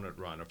a donut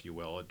run, if you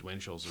will, at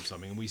Winchell's or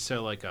something. And we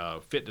sell like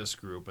a fitness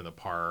group in the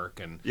park,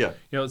 and Yeah.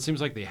 you know, it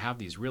seems like they have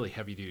these really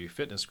heavy duty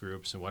fitness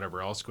groups and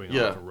whatever else going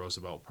Yeah. on for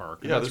Roosevelt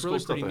Park. And Yeah, that's there's really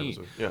cool stuff pretty that neat.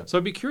 happens with- yeah. So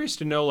I'd be curious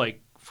to know,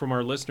 like, from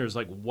our listeners,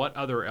 like what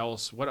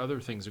other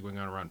things are going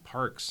on around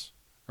parks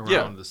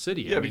around the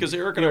city. Yeah, I mean, because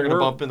Eric and I are going to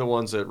we're- bump into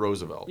ones at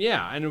Roosevelt.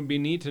 Yeah, and it would be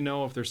neat to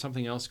know if there's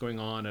something else going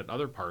on at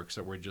other parks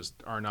that we just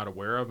are not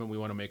aware of, and we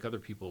want to make other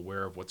people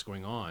aware of what's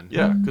going on.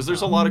 Yeah, because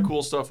there's a lot of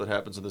cool stuff that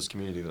happens in this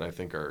community that I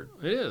think are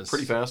It is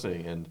pretty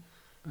fascinating. And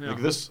Yeah.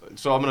 like this,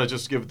 so I'm going to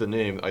just give the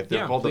name. They're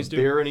Yeah, called please the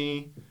do.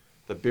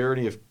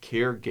 Barony of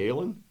Caer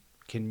Galen.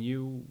 Can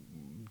you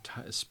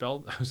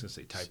spell? I was going to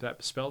say type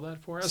that. Spell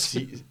that for us.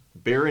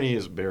 Barony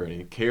is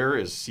Barony. Caer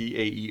is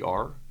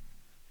Caer.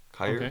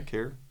 Caer. Okay.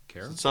 Caer.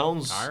 Care? It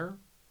sounds Tyre?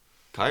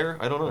 Caer.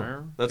 I don't know.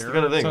 Caer? That's the Caer?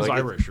 kind of thing. Sounds like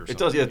Irish or it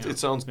does. something, Yeah, it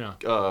sounds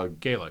Yeah.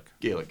 Gaelic.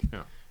 Gaelic.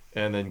 Yeah.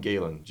 And then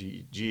Galen,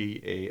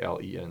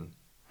 Galen.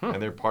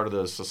 And they're part of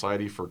the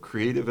Society for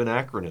Creative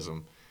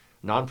Anachronism,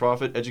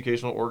 nonprofit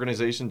educational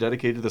organization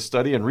dedicated to the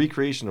study and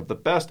recreation of the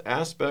best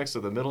aspects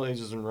of the Middle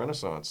Ages and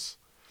Renaissance.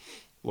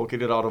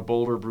 Located out of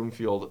Boulder,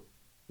 Broomfield,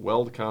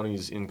 Weld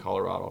counties in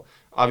Colorado.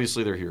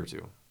 Obviously, they're here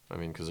too. I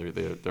mean, because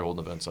they're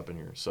holding events up in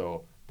here.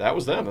 So that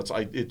was them. It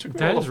took me a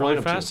That while is to really find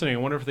them, too. fascinating.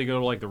 I wonder if they go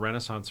to like the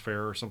Renaissance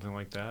Fair or something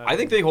like that. I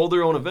think they hold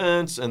their own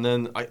events, and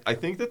then I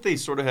think that they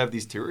sort of have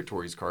these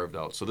territories carved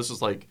out. So this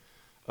is like,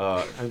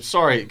 I'm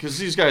sorry, because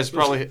these guys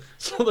probably.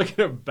 So they're going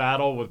to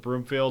battle with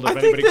Broomfield if I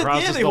think anybody that,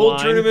 crosses yeah, they the hold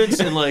line. tournaments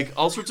and like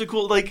all sorts of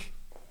cool. Like,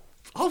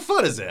 how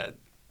fun is that?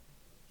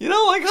 You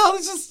know, like how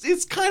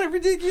it's kind of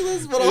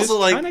ridiculous, but also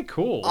like kind of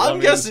cool. I'm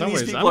in guessing some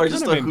these ways. people I'm are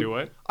just kind of a into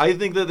hoot. it. I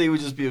think that they would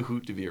just be a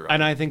hoot to be around.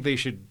 And I think they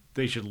should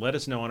let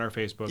us know on our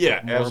Facebook Yeah,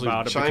 more absolutely.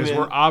 about it Chime because in.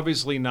 we're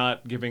obviously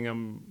not giving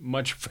them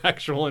much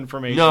factual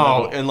information. No, at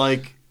all. and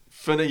like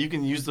you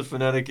can use the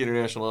phonetic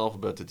international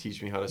alphabet to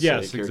teach me how to say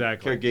Yes,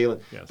 exactly. Caer Galen.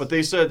 Yes. But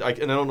they said,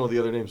 and I don't know the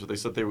other names, but they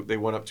said they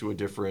went up to a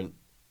different,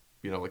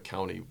 a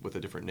county with a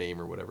different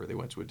name or whatever. They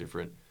went to a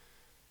different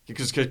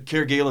because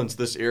Cairgalen's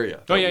this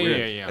area. Oh, yeah, we're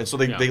in. yeah. And so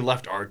they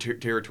left our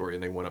territory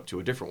and they went up to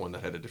a different one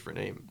that had a different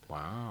name.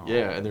 Wow.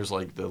 Yeah, and there's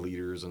like the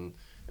leaders and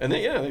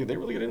they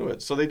really get into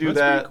it. So they do That's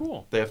that. pretty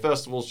cool. They have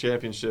festivals,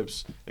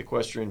 championships,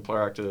 equestrian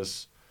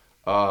practice.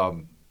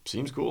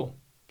 Seems cool.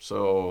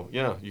 So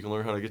yeah, you can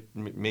learn how to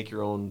make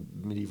your own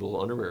medieval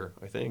underwear.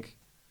 I think.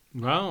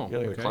 Wow. Yeah,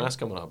 they got a class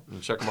coming up.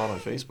 And check them out on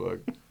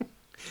Facebook.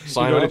 You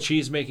Sign go to up.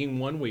 cheese making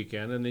one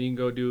weekend, and then you can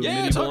go do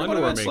Yeah, medieval talk about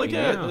underwear events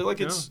making.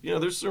 like it's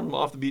there's some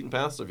off the beaten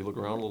path stuff. You look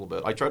around a little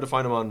bit. I tried to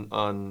find them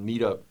on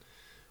Meetup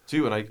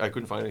too, and I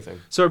couldn't find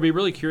anything. So I'd be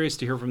really curious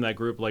to hear from that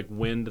group, like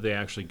when do they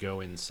actually go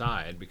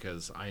inside?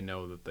 Because I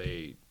know that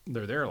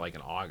they're there like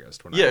in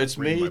August. When It's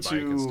ride my May bike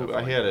and stuff to.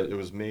 I like had that. it. It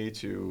was May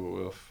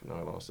to. No,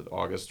 I lost it.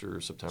 August or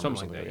September. Something or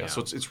something like that. Yeah. Yeah.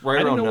 So it's right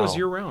I around didn't know now. it was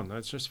year round.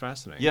 That's just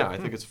fascinating. Yeah, I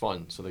think it's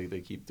fun. So they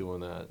keep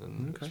doing that,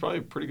 and Okay. it's probably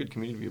a pretty good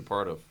community to be a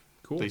part of.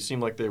 Cool. They seem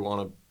like they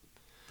want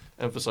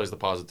to emphasize the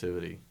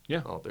positivity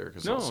Yeah. out there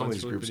because No, some of it's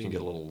these really groups can pretty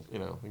get a little,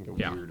 can go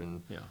Yeah. weird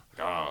and Yeah.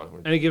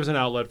 we're- And it gives an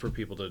outlet for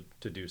people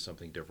to do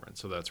something different.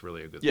 So that's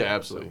really a good thing. yeah,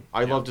 absolutely. So,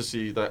 I love to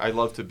see that. I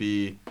love to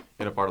be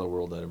in a part of the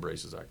world that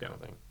embraces that kind Yeah. of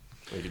thing.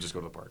 Where you can just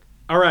go to the park.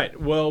 All right.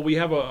 Well, we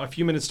have a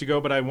few minutes to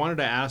go, but I wanted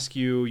to ask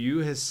you. You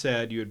had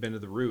said you had been to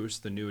the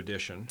Roost, the new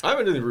edition. I've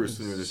been to the Roost.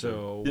 New edition.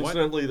 So what-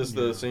 Incidentally, this is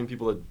the same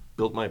people that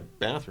built my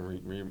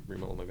bathroom,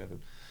 remodeled my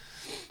bathroom.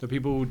 The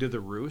people who did the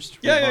Roost.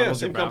 Yeah, remodeled your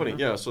same company.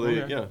 bathroom? Yeah, so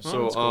they, Okay. yeah, Oh,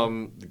 so that's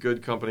cool. the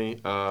good company.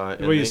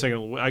 And Wait they- a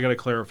second. I got to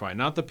clarify.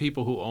 Not the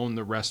people who own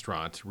the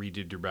restaurant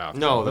redid your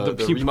bathroom. No, but the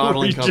people who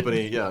remodeling redid-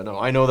 company. Yeah, no,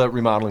 I know that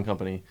remodeling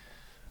company.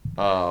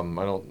 I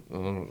don't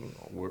know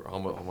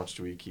how much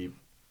do we keep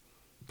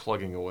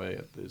plugging away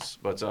at this,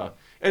 but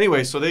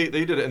anyway, so they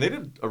did it, and they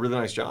did a really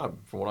nice job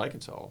from what I can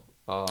tell.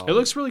 It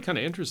looks really kind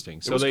of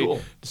interesting. So was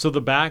cool. So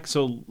the back.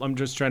 So I'm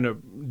just trying to.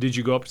 Did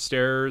you go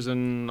upstairs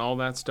and all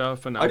that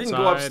stuff? And I didn't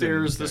go outside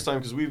upstairs and- this time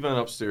because we've been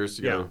upstairs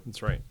Yeah, together.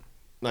 that's right.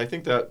 And I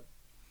think that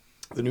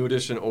the new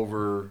addition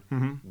over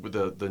Mm-hmm. with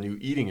the new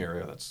eating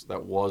area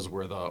that was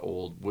where the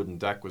old wooden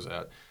deck was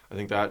at. I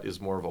think that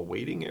is more of a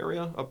waiting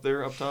area up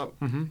there up top.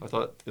 I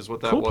thought is what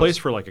that Cool was. place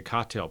for like a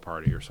cocktail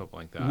party or something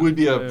like that. Would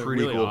be a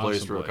pretty really cool place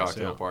awesome for a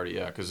cocktail yeah. party,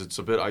 yeah, because it's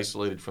a bit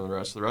isolated from the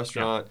rest of the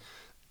restaurant.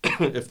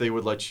 If they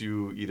would let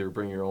you either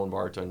bring your own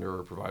bartender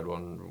or provide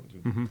one,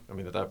 I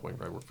mean, at that point,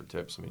 probably work for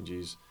tips. I mean,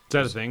 geez. Is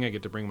that a thing? I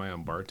get to bring my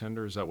own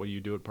bartender? Is that what you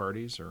do at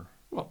parties, or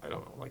Well, I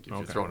don't know. Like if you're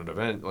Okay. throwing an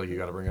event, like you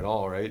got to bring it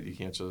all, right? You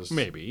can't just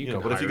Maybe, you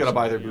can But if you hire got to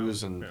buy their somebody,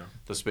 booze yeah. and Yeah.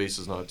 the space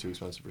is not too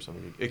expensive or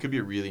something, it could be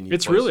a really neat.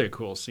 it's place. really a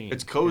cool scene.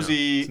 It's cozy.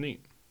 Yeah, it's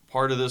neat.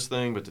 Part of this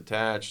thing, but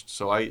detached.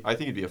 So I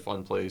think it'd be a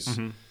fun place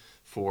Mm-hmm.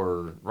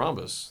 for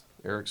Rhombus,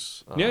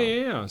 Eric's.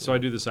 Yeah. So I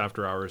do this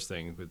after hours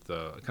thing with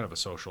kind of a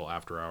social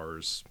after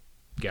hours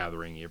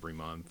gathering every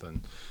month,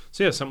 and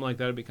so yeah, something like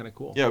that would be kind of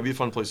cool. Yeah, it'd be a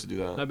fun place to do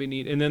that. That'd be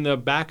neat. And then the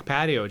back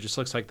patio, it just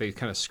looks like they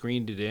kind of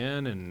screened it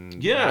in,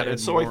 and Yeah, added and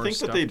so I more think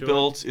that stuff they to it.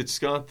 built. It's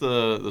got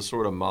the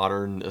sort of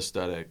modern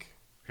aesthetic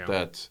Yeah.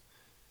 that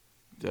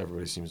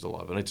everybody seems to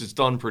love, and it's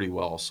done pretty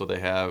well. So they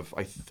have.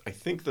 I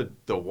think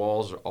that the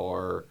walls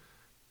are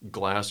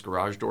glass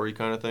garage doory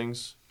kind of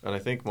things, and I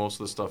think most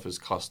of the stuff is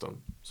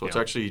custom. So it's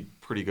Yeah. actually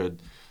pretty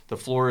good. The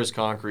floor is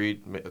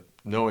concrete.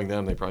 Knowing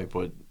them, they probably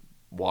put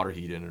water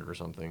heat in it or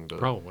something.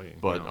 Probably,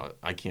 but yeah.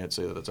 I can't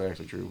say that that's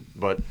actually true.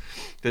 But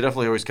they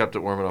definitely always kept it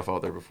warm enough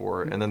out there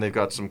before. And then they've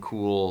got some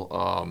cool.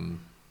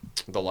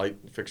 The light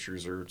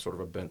fixtures are sort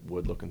of a bent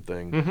wood looking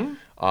thing.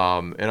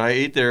 And I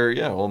ate there.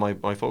 Yeah, well,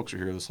 my folks were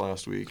here this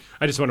last week.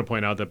 I just want to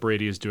point out that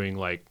Brady is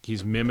doing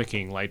he's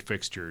mimicking light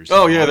fixtures.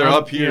 Oh, yeah, they're On-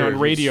 up here. on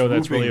radio. He's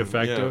That's really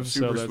swooping. Yeah, effective. So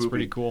super that's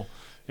pretty swoopy. cool.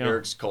 Yeah.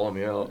 Eric's calling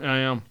me out. I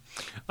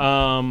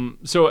am.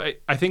 So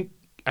I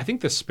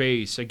think the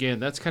space, again,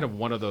 that's kind of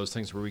one of those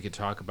things where we could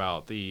talk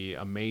about the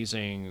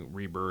amazing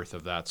rebirth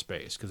of that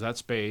space, because that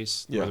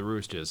space Yeah. where the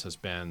Roost is has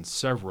been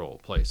several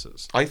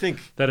places I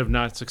think that have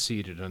not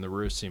succeeded, and the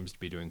Roost seems to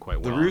be doing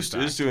quite well. the Roost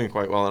in is fact. doing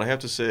quite well, and I have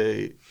to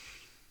say,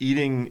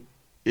 eating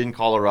in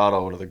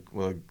Colorado, one of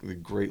the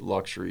great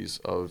luxuries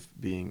of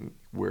being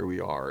where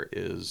we are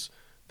is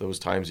those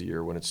times a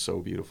year when it's so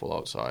beautiful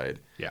outside.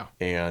 Yeah.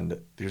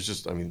 And there's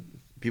just, I mean,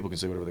 people can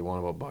say whatever they want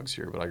about bugs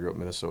here, but I grew up in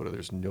Minnesota.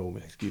 There's no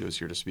mosquitoes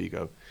here to speak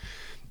of.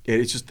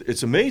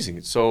 It's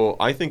amazing. So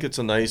I think it's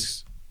a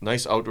nice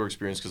outdoor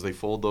experience because they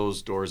fold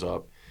those doors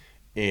up.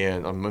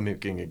 And I'm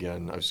mimicking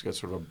again. I've just got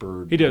sort of a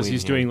bird. He does. wing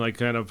He's hand. doing like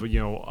kind of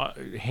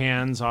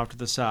hands off to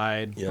the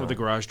side Yeah. with the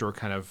garage door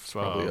kind of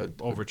probably a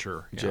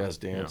overture. jazz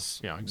Yeah.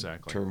 dance Yeah,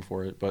 exactly. term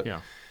for it. But Yeah.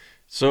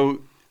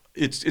 so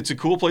it's a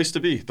cool place to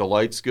be. The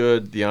light's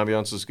good. The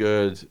ambiance is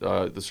good.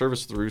 The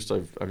service at the Roost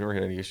I've never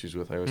had any issues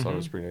with. I always thought it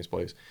was a pretty nice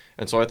place.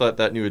 And so I thought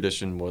that new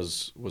addition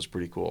was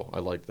pretty cool. I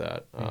liked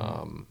that.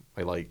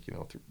 I like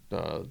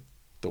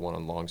the one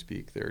on Longs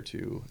Peak there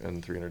too,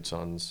 and 300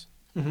 Suns.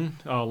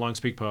 Oh, Longs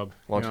Peak Pub.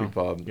 Longs Yeah. Peak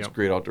Pub. It's Yep. a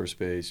great outdoor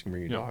space. You can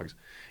bring your Yep. dogs.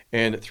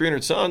 And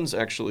 300 Suns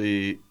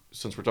actually,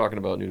 since we're talking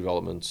about new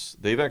developments,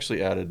 they've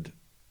actually added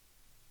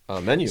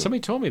menu.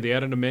 Somebody told me they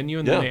added a menu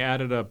and Yeah. then they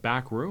added a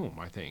back room,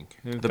 I think.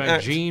 And in The fact,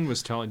 back- Gene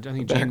was telling, I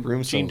think the back Gene,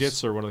 room Gene sounds-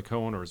 Ditzler, one of the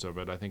co-owners of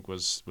it, I think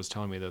was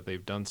telling me that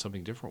they've done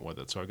something different with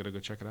it. So I got to go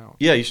check it out.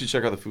 Yeah, you should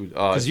check out the food.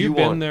 Because if you've you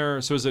been want-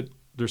 there. So is it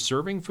they're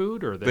serving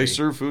food or They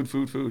serve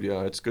food.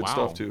 Yeah, it's good Wow.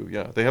 stuff too.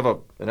 Yeah, they have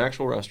an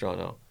actual restaurant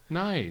now.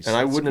 Nice. And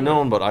I That's wouldn't have good.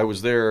 known, but I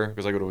was there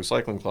because I go to a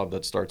cycling club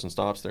that starts and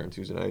stops there on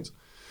Tuesday nights.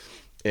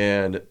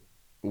 And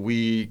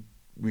we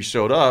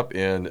showed up,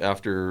 and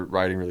after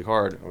riding really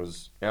hard, I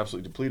was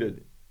absolutely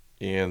depleted.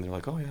 And they're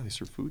like, "Oh yeah, they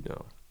serve food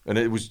now." And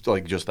it was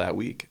like just that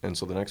week. And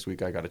so the next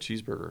week I got a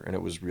cheeseburger, and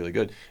it was really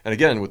good. And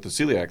again, with the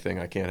celiac thing,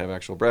 I can't have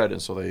actual bread,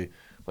 and so they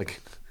like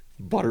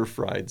butter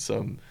fried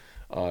some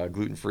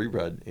gluten-free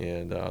bread,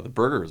 and the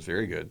burger was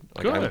very good.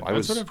 Like, Good. I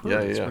was, That's what I've heard.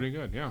 Yeah, It's yeah. pretty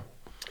good. Yeah.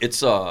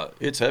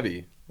 It's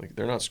heavy. Like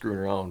they're not screwing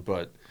around,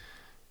 but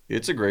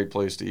it's a great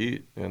place to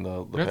eat. And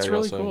the That's patio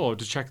really outside. cool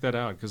to check that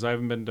out because I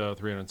haven't been to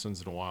 300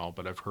 Suns in a while,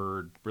 but I've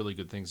heard really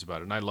good things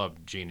about it. And I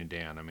love Gene and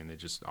Dan. I mean, they're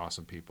just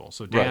awesome people.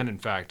 So Dan, Right. in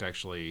fact,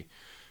 actually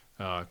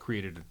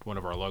created one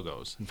of our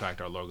logos. In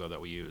fact, our logo that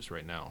we use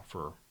right now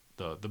for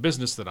the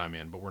business that I'm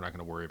in, but we're not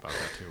going to worry about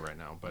that too right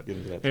now. But Get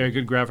into that yeah, a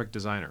good graphic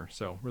designer.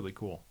 So really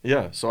cool.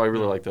 Yeah, so I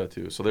really like that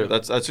too. So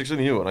that's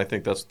actually new, and I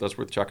think that's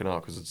worth checking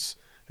out because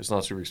it's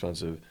not super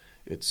expensive.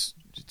 It's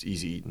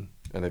easy eating,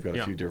 and they've got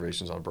Yeah. a few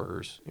derivations on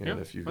burgers. And Yeah,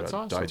 if you've that's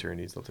got awesome. dietary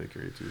needs, they'll take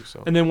care of you too.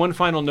 So And then one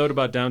final note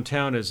about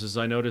downtown is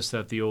I noticed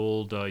that the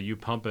old You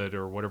Pump It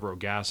or whatever,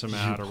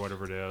 Gasomat or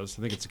whatever it is,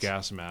 I think it's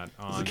Gasomat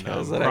on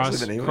Is that actually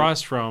the name of it?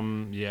 across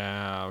from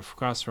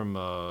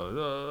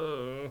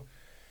the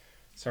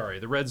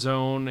Red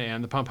Zone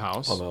and the Pump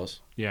House. Pump House.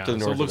 Yeah, To the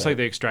so north it of looks that. like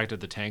they extracted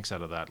the tanks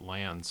out of that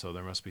land, so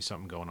there must be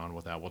something going on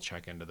with that. We'll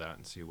check into that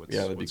and see what's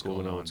Yeah, that'd be what's cool to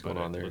going know on. what's going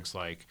But on there. It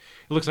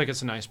looks like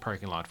it's a nice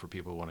parking lot for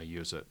people who want to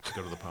use it to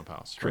go to the Pump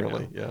House. right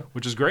Currently, now, yeah.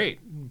 which is great,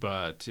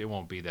 but it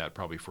won't be that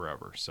probably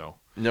forever. So.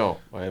 No,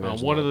 I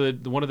imagine One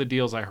not. of the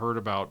deals I heard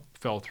about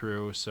fell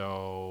through,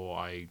 so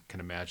I can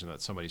imagine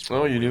that somebody's. Oh, you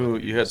probably knew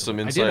looking you to had do some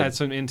something. inside- I had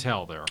some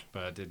intel there,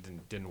 but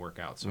it didn't work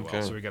out so Okay.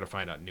 well. So we got to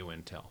find out new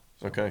intel.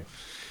 Okay.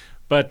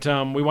 But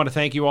we want to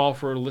thank you all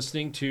for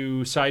listening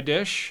to Side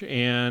Dish.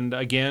 And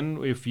again,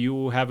 if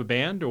you have a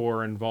band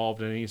or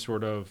involved in any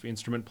sort of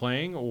instrument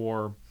playing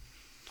or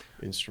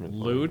Instrument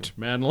lute,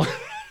 mandolin.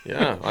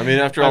 Yeah, I mean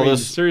after all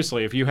this,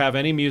 seriously, if you have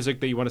any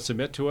music that you want to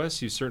submit to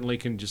us, you certainly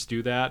can just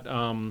do that.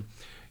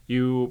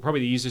 Probably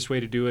the easiest way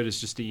to do it is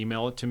just to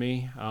email it to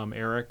me,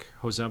 Eric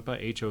Hozempa,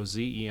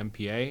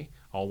 Hozempa,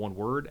 all one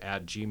word,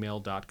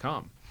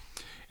 @gmail.com.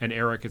 And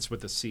Eric, it's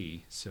with a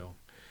C, so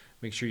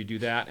make sure you do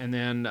that. And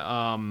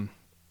then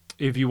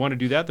if you want to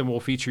do that, then we'll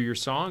feature your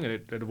song, and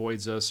it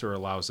avoids us or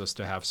allows us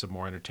to have some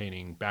more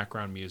entertaining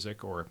background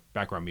music or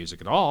background music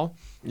at all,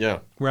 yeah.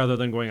 rather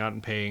than going out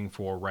and paying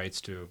for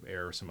rights to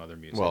air some other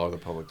music. Well, or the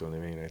public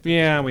domain. I think.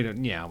 Yeah, we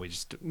don't. Yeah, we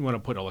just want to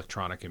put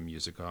electronic and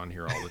music on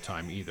here all the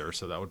time either,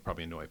 so that would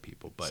probably annoy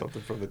people. But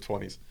Something from the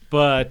 20s.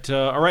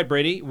 all right,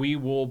 Brady, we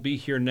will be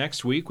here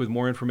next week with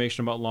more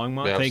information about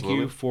Longmont. Yeah, Thank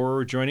you absolutely.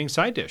 for joining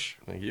Side Dish.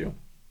 Thank you.